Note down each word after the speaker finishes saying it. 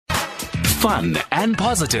Fun and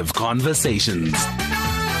positive conversations.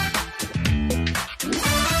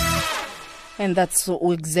 And that's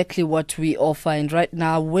exactly what we offer. And right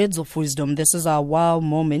now, words of wisdom. This is our wow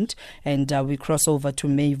moment. And we cross over to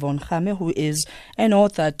Yvonne Kgame, who is an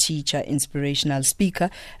author, teacher, inspirational speaker,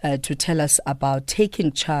 to tell us about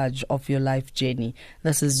taking charge of your life journey.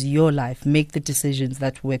 This is your life. Make the decisions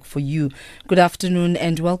that work for you. Good afternoon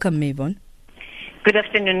and welcome, Yvonne. Good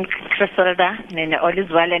afternoon, Criselda, and all is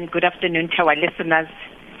well, and good afternoon to our listeners.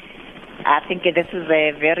 I think this is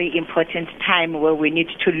a very important time where we need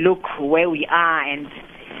to look where we are and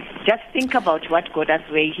just think about what got us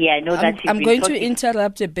way here. I know that I'm going to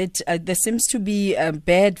interrupt a bit. There seems to be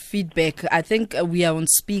bad feedback. I think we are on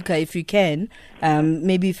speaker. If you can,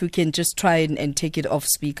 maybe if you can just try and take it off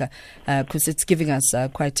speaker, because it's giving us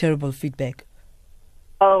quite terrible feedback.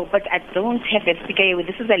 Oh, but I don't have a speaker.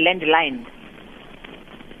 This is a landline.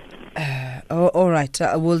 All right.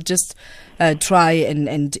 We'll just try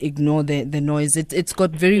and ignore the noise. It's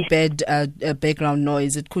got very bad background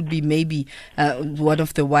noise. It could be maybe one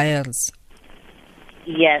of the wires.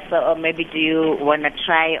 Yes, or maybe do you want to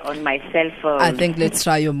try on my cell phone? I think let's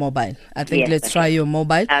try your mobile. Try your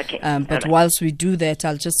mobile. Okay. But whilst we do that,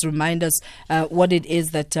 I'll just remind us what it is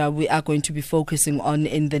that we are going to be focusing on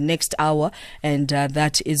in the next hour. And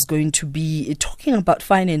that is going to be talking about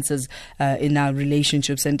finances in our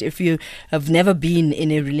relationships. And if you have never been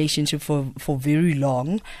in a relationship for very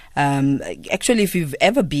long, actually, if you've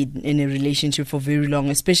ever been in a relationship for very long,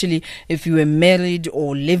 especially if you were married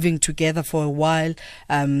or living together for a while,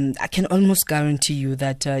 I can almost guarantee you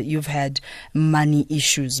that you've had money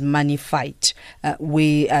issues, money fight,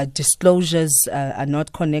 where disclosures are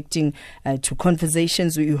not connecting to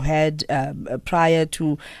conversations you had prior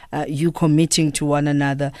to you committing to one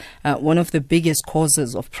another. One of the biggest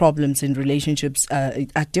causes of problems in relationships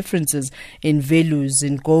are differences in values,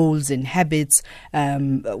 in goals, in habits.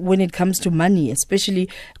 When it comes to money, especially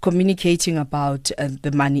communicating about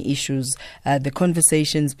the money issues, the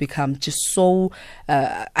conversations become just so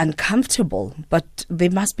uncomfortable, but they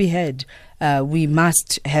must be had. We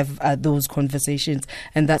must have those conversations,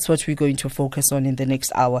 and that's what we're going to focus on in the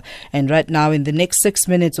next hour. And right now, in the next 6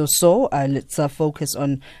 minutes or so, let's focus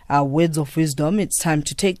on our words of wisdom. It's time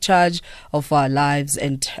to take charge of our lives,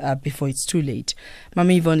 and before it's too late.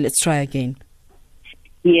 Mama Yvonne, let's try again.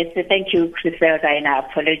 Yes, thank you, Criselda, and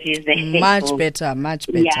apologies. Much better.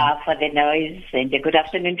 Yeah, for the noise, and good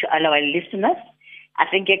afternoon to all our listeners. I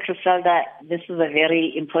think, Criselda, this is a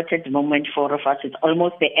very important moment for all of us. It's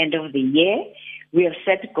almost the end of the year. We have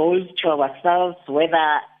set goals to ourselves,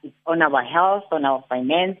 whether it's on our health, on our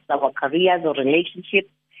finance, our careers or relationships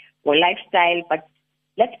or lifestyle. But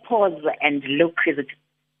let's pause and look at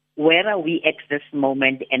where are we at this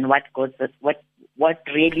moment and what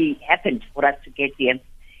really happened for us to get here.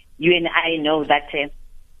 You and I know that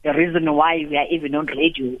the reason why we are even on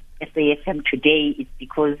radio SAFM today is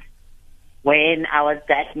because when I was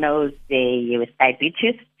diagnosed with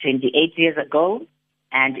diabetes 28 years ago,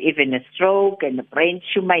 and even a stroke and a brain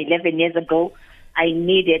tumor 11 years ago, I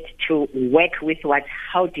needed to work with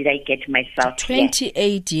how did I get myself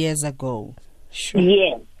 28 years ago. Sure.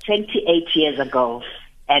 Yeah, 28 years ago.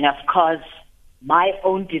 And of course, my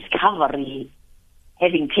own discovery,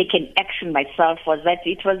 having taken action myself, was that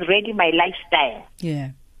it was really my lifestyle. Yeah.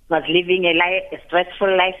 I was living a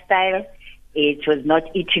stressful lifestyle. It was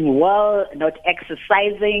not eating well, not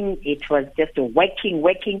exercising. It was just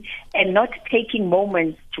working, and not taking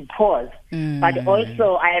moments to pause. But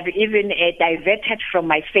also, I have even diverted from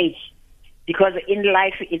my faith, because in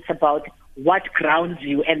life, it's about what grounds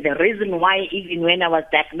you. And the reason why, even when I was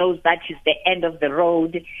diagnosed, that is the end of the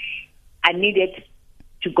road, I needed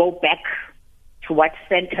to go back to what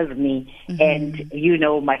centers me. And,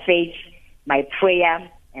 my faith, my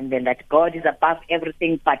prayer, and then that God is above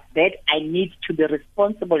everything, but that I need to be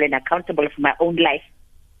responsible and accountable for my own life.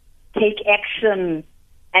 Take action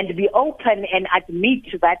and be open and admit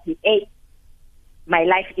that, hey, my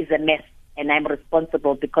life is a mess and I'm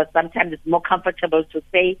responsible, because sometimes it's more comfortable to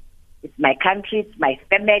say it's my country, it's my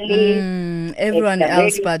family, everyone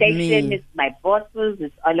else but station, me. It's my bosses,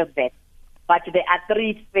 it's all of that. But there are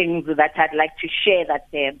three things that I'd like to share that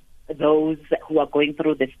those who are going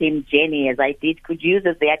through the same journey as I did could use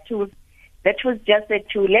as their tools. That was just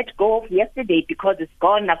to let go of yesterday, because it's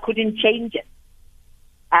gone. I couldn't change it.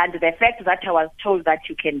 And the fact that I was told that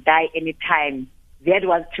you can die anytime, that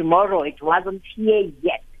was tomorrow. It wasn't here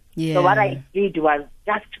yet. Yeah. So what I did was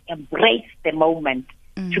just to embrace the moment,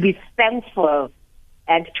 to be thankful,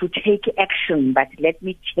 and to take action. But let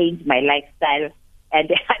me change my lifestyle. And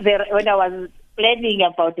when I was planning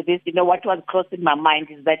about this, what was crossing my mind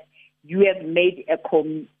is that you have made a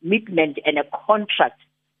commitment and a contract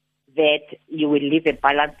that you will live a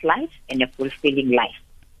balanced life and a fulfilling life.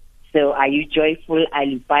 So are you joyful? Are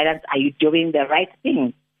you balanced? Are you doing the right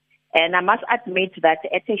thing? And I must admit that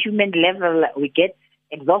at a human level, we get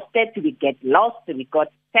exhausted, we get lost, we got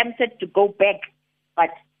tempted to go back.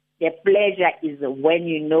 But the pleasure is when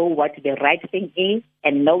you know what the right thing is,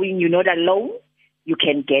 and knowing you're not alone, you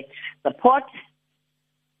can get support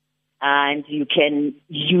and you can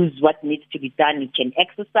use what needs to be done. You can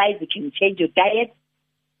exercise, you can change your diet.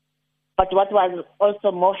 But what was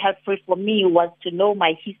also more helpful for me was to know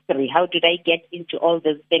my history. How did I get into all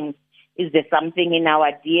these things? Is there something in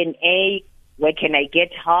our DNA? Where can I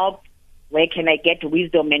get help? Where can I get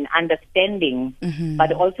wisdom and understanding? Mm-hmm.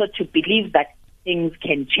 But also to believe that things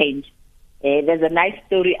can change. There's a nice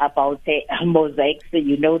story about mosaics.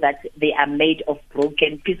 You know that they are made of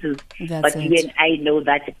broken pieces. But you and I know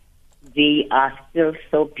that they are still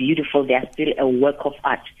so beautiful. They are still a work of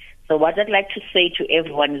art. So what I'd like to say to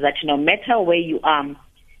everyone is that no matter where you are,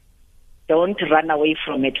 don't run away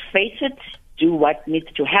from it. Face it. Do what needs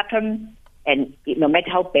to happen. And no matter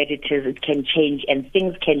how bad it is, it can change and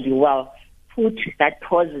things can be well. Put that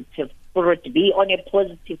positive spirit. Be on a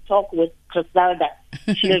positive talk with Griselda.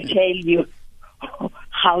 She'll tell you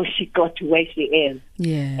how she got to where she is.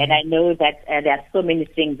 Yeah. And I know that there are so many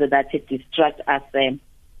things that distract us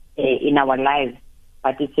in our lives.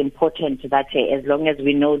 But it's important that as long as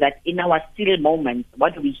we know that in our still moments,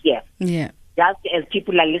 what do we hear? Yeah. Just as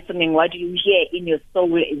people are listening, what do you hear in your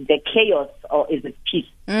soul? Is the chaos or is it peace?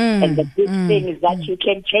 And the good thing is that you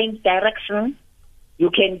can change direction. You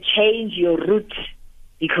can change your route.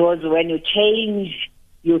 Because when you change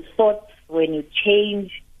your thoughts, when you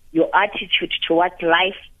change your attitude towards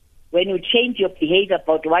life, when you change your behavior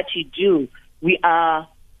about what you do, we are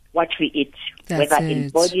what we eat. That's whether it. In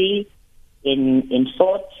body, in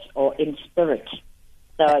thought, or in spirit.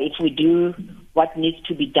 So if we do what needs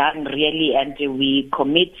to be done really, and we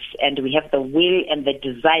commit, and we have the will and the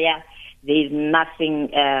desire, there is nothing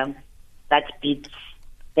that beats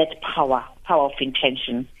that power of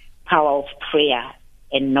intention, power of prayer,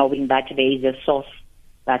 and knowing that there is a source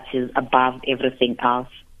that is above everything else.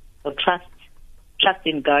 So trust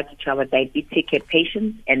in God to our diabetic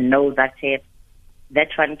patients, and know that that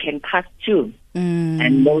one can pass too.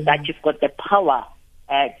 And know that you've got the power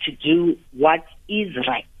to do what is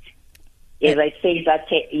right. As I say that,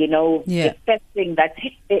 the first thing that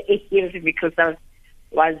it gives me, because I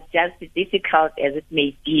was just difficult as it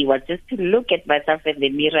may be, was just to look at myself in the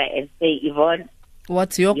mirror and say, Yvonne,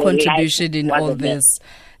 what's your contribution in all this?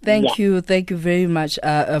 Thank you very much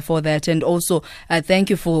for that, and also thank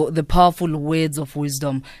you for the powerful words of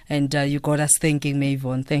wisdom, and you got us thinking,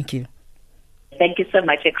 Yvonne. Thank you. Thank you so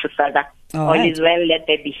much, Griselda. All is well. Let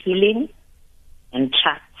there be healing and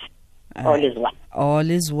trust. All is well. All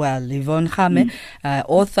is well. Yvonne Kgame,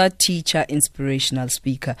 author, teacher, inspirational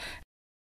speaker.